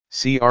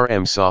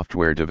CRM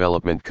software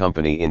development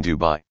company in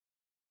Dubai.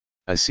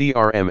 A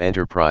CRM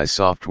enterprise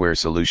software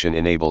solution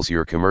enables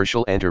your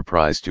commercial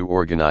enterprise to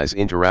organize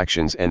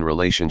interactions and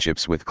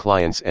relationships with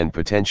clients and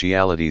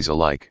potentialities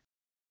alike.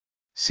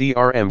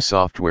 CRM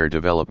software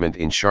development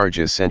in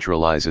Sharjah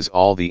centralizes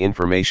all the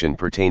information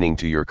pertaining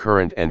to your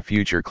current and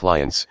future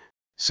clients,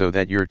 so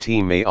that your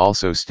team may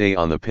also stay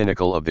on the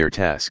pinnacle of their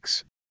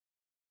tasks.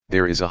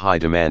 There is a high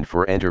demand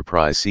for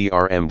enterprise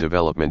CRM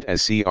development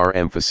as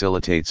CRM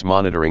facilitates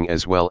monitoring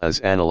as well as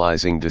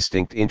analyzing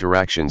distinct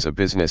interactions a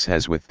business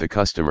has with the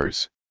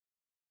customers.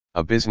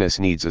 A business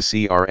needs a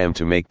CRM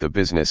to make the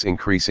business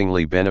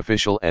increasingly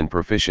beneficial and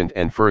proficient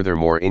and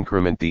furthermore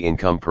increment the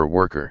income per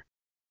worker.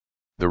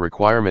 The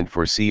requirement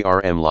for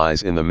CRM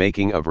lies in the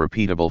making of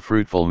repeatable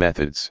fruitful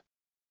methods.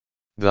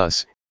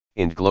 Thus,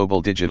 Ind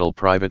Global Digital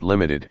Private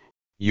Limited,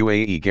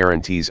 UAE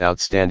guarantees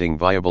outstanding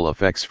viable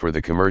effects for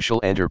the commercial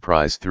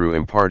enterprise through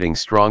imparting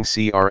strong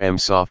CRM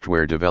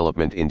software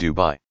development in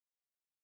Dubai.